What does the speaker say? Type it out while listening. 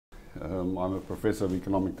I'm a professor of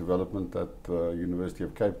economic development at the University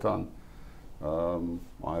of Cape Town.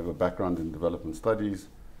 I have a background in development studies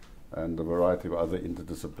and a variety of other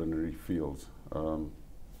interdisciplinary fields.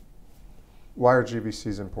 Why are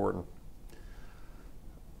GVCs important?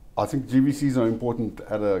 I think GVCs are important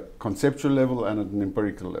at a conceptual level and at an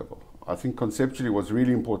empirical level. I think conceptually what's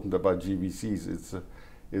really important about GVCs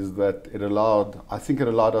is that it allowed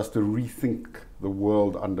us to rethink the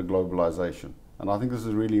world under globalization. And I think this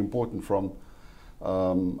is really important from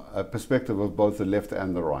a perspective of both the left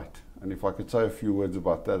and the right. And if I could say a few words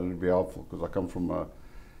about that, it would be helpful, because I come from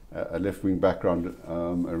a left-wing background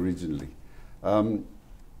originally.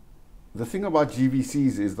 The thing about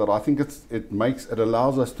GVCs is that I think it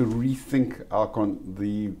allows us to rethink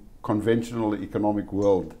the conventional economic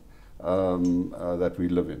world that we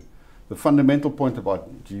live in. The fundamental point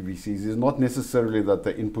about GVCs is not necessarily that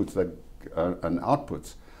the inputs and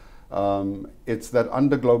outputs. It's that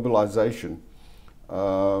under globalization,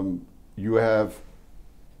 you have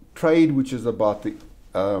trade, which is about the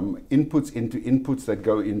inputs into inputs that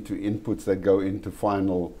go into inputs that go into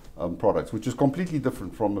final products, which is completely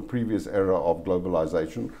different from the previous era of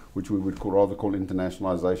globalization, which we would rather call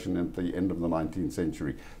internationalization at the end of the 19th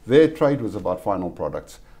century. Their trade was about final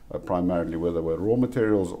products, primarily, whether they were raw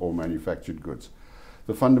materials or manufactured goods.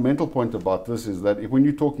 The fundamental point about this is that when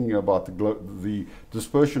you're talking about the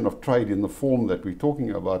dispersion of trade in the form that we're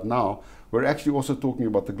talking about now, we're actually also talking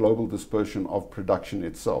about the global dispersion of production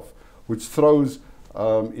itself, which throws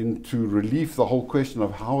into relief the whole question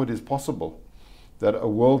of how it is possible that a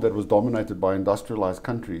world that was dominated by industrialized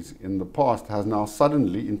countries in the past has now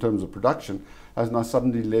suddenly, in terms of production, has now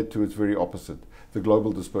suddenly led to its very opposite, the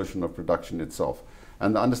global dispersion of production itself.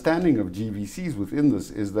 And the understanding of GVCs within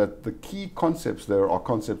this is that the key concepts there are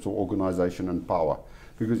concepts of organization and power.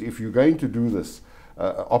 Because if you're going to do this,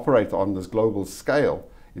 operate on this global scale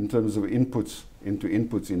in terms of inputs into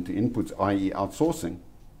inputs into inputs, i.e. outsourcing,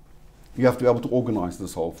 you have to be able to organize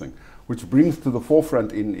this whole thing, which brings to the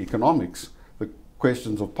forefront in economics the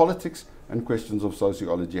questions of politics and questions of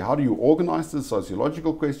sociology. How do you organize this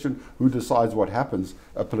sociological question? Who decides what happens?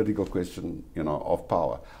 A political question, of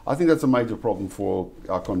power. I think that's a major problem for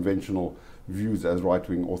our conventional views as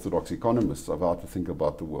right-wing orthodox economists of how to think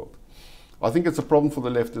about the world. I think it's a problem for the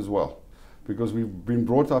left as well, because we've been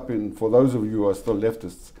brought up in, for those of you who are still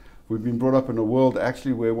leftists, we've been brought up in a world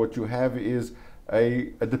actually where what you have is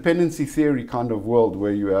a dependency theory kind of world,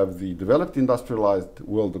 where you have the developed industrialized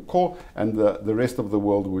world, the core, and the rest of the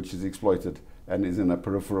world which is exploited and is in a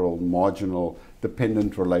peripheral, marginal,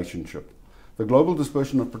 dependent relationship. The global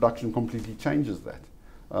dispersion of production completely changes that.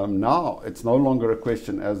 Now it's no longer a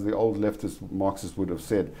question, as the old leftist Marxists would have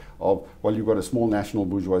said, of, well, you've got a small national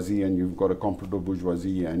bourgeoisie and you've got a comprador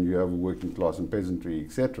bourgeoisie and you have a working class and peasantry,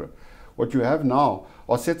 etc. What you have now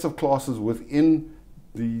are sets of classes within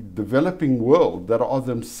the developing world that are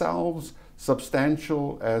themselves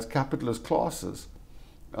substantial as capitalist classes,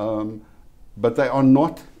 but they are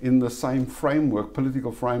not in the same framework,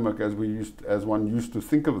 political framework, as one used to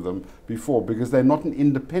think of them before, because they're not an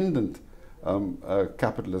independent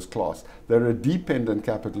capitalist class. They're a dependent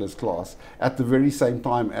capitalist class at the very same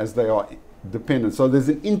time as they are dependent. So there's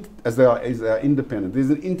as they are independent, there's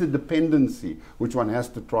an interdependency which one has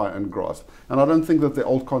to try and grasp. And I don't think that the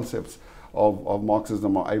old concepts of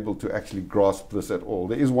Marxism are able to actually grasp this at all.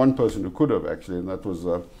 There is one person who could have actually, and that was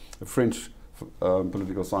a French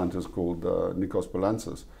political scientist called Nikos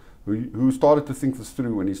Poulantzas, who started to think this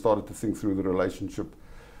through when he started to think through the relationship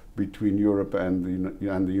between Europe and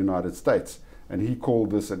the United States. And he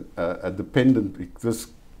called this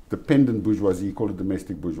dependent bourgeoisie, he called it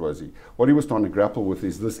domestic bourgeoisie. What he was trying to grapple with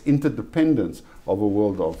is this interdependence of a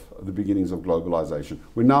world of the beginnings of globalization.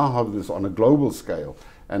 We now have this on a global scale,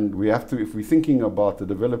 and we have to, if we're thinking about the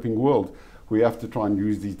developing world, we have to try and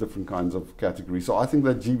use these different kinds of categories. So I think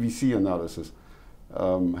that GVC analysis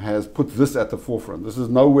has put this at the forefront. This is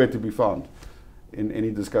nowhere to be found in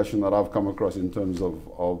any discussion that I've come across in terms of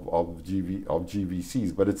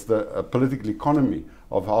GVCs, but it's the political economy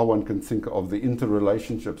of how one can think of the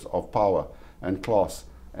interrelationships of power and class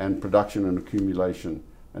and production and accumulation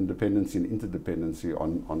and dependency and interdependency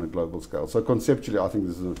on a global scale. So conceptually, I think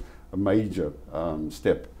this is a major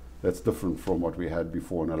step that's different from what we had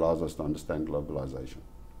before and allows us to understand globalization.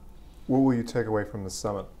 What will you take away from the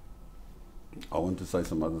summit? I want to say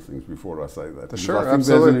some other things before I say that. Sure,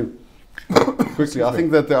 absolutely. Quickly, I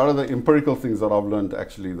think that there are other empirical things that I've learned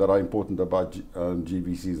actually that are important about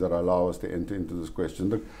GVCs that allow us to enter into this question.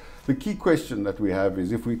 The key question that we have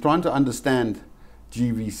is, if we're trying to understand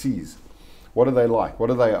GVCs, what are they like? What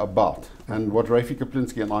are they about? And what Raffi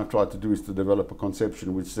Kaplinsky and I tried to do is to develop a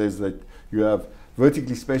conception which says that you have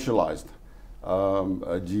vertically specialized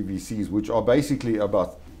GVCs, which are basically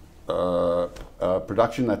about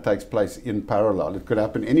production that takes place in parallel. It could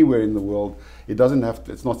happen anywhere in the world. It doesn't have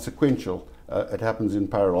to, it's not sequential. It happens in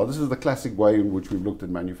parallel. This is the classic way in which we've looked at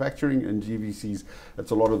manufacturing and GVCs.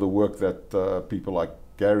 It's a lot of the work that people like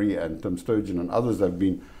Gary and Tim Sturgeon and others have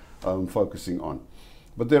been focusing on.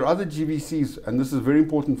 But there are other GVCs, and this is very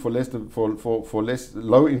important for less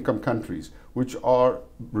low-income countries, which are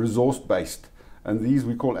resource-based, and these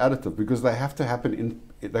we call additive because they have to happen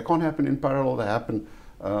they can't happen in parallel. They happen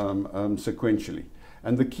sequentially.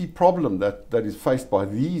 And the key problem that is faced by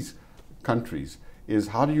these countries is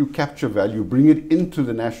how do you capture value, bring it into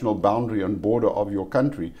the national boundary and border of your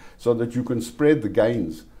country so that you can spread the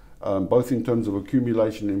gains, both in terms of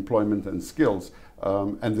accumulation, employment and skills,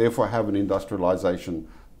 and therefore have an industrialization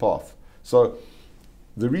path. So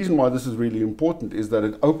the reason why this is really important is that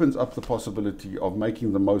it opens up the possibility of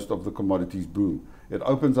making the most of the commodities boom. It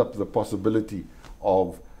opens up the possibility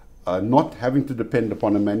of not having to depend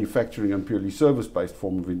upon a manufacturing and purely service-based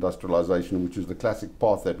form of industrialization, which is the classic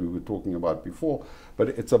path that we were talking about before. But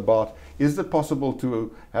it's about, is it possible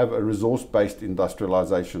to have a resource-based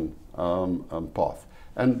industrialization path?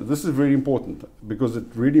 And this is very important because it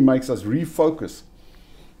really makes us refocus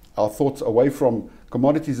our thoughts away from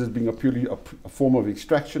commodities as being purely a form of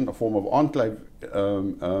extraction, a form of enclave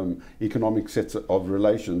economic sets of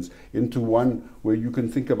relations, into one where you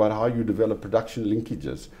can think about how you develop production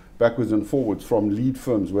linkages backwards and forwards from lead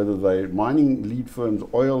firms, whether they're mining lead firms,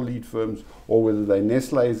 oil lead firms, or whether they're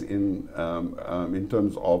Nestle's in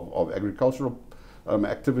terms of agricultural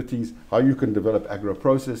activities, how you can develop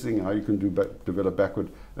agro-processing, how you can develop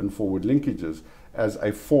backward and forward linkages as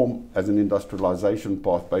an industrialization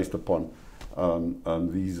path based upon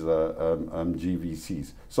these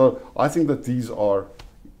GVCs. So I think that these are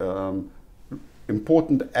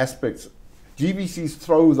important aspects. GVCs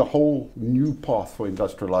throw the whole new path for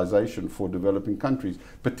industrialization for developing countries,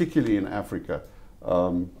 particularly in Africa,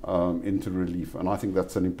 into relief. And I think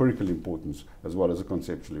that's an empirical importance as well as a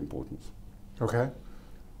conceptual importance. Okay.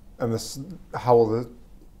 And this,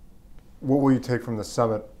 what will you take from the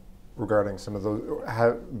summit regarding some of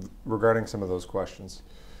those questions?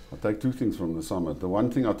 I'll take two things from the summit. The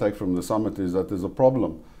one thing I take from the summit is that there's a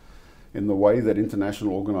problem in the way that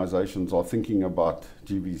international organizations are thinking about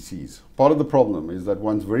GVCs. Part of the problem is that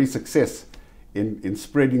one's very success in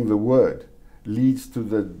spreading the word leads to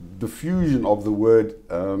the diffusion of the word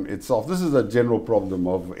itself. This is a general problem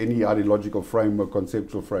of any ideological framework,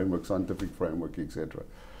 conceptual framework, scientific framework, etc.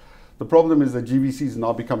 The problem is that GVC is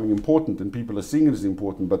now becoming important and people are seeing it as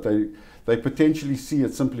important, but they potentially see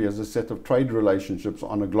it simply as a set of trade relationships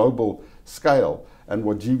on a global scale. And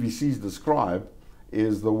what GVCs describe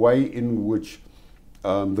is the way in which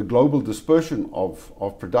the global dispersion of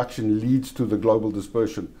production leads to the global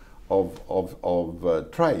dispersion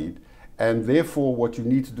of trade. And therefore, what you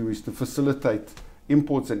need to do is to facilitate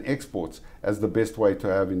imports and exports as the best way to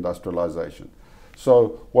have industrialization.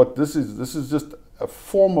 So what this is just a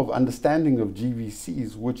form of understanding of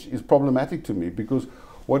GVCs, which is problematic to me, because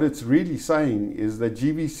what it's really saying is that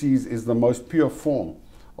GVCs is the most pure form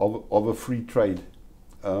of a free trade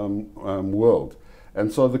world.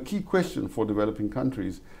 And so the key question for developing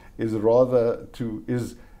countries is rather to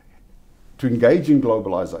engage in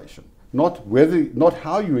globalization. Not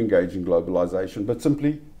how you engage in globalization, but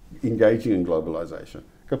simply engaging in globalization.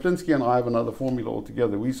 Kaplinsky and I have another formula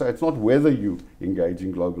altogether. We say it's not whether you engage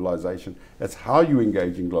in globalization, it's how you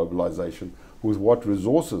engage in globalization, with what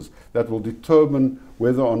resources, that will determine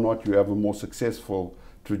whether or not you have a more successful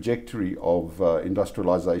trajectory of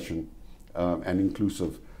industrialization and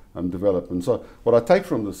inclusive development. So what I take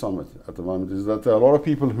from the summit at the moment is that there are a lot of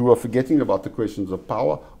people who are forgetting about the questions of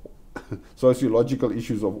power, sociological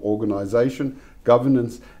issues of organization,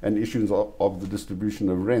 governance, and issues of the distribution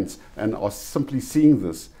of rents, and are simply seeing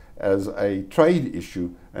this as a trade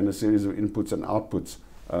issue and a series of inputs and outputs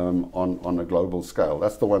on a global scale.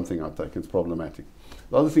 That's the one thing I take. It's problematic.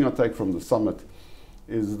 The other thing I take from the summit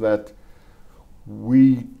is that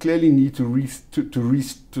we clearly need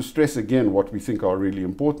to stress again what we think are really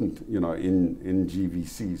important, in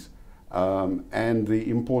GVCs. And the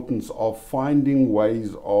importance of finding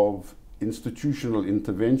ways of institutional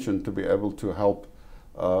intervention to be able to help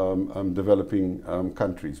developing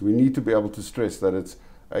countries. We need to be able to stress that it's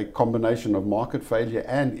a combination of market failure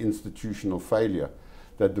and institutional failure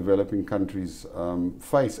that developing countries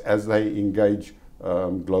face as they engage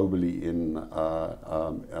globally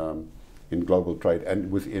in global trade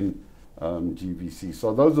and within GVC.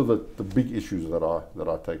 So those are the big issues that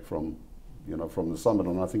I take from the summit,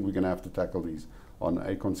 and I think we're going to have to tackle these on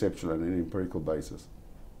a conceptual and an empirical basis.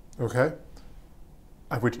 Okay.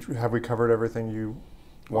 Have we covered everything you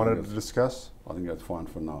wanted to that's- discuss? I think that's fine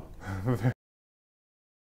for now.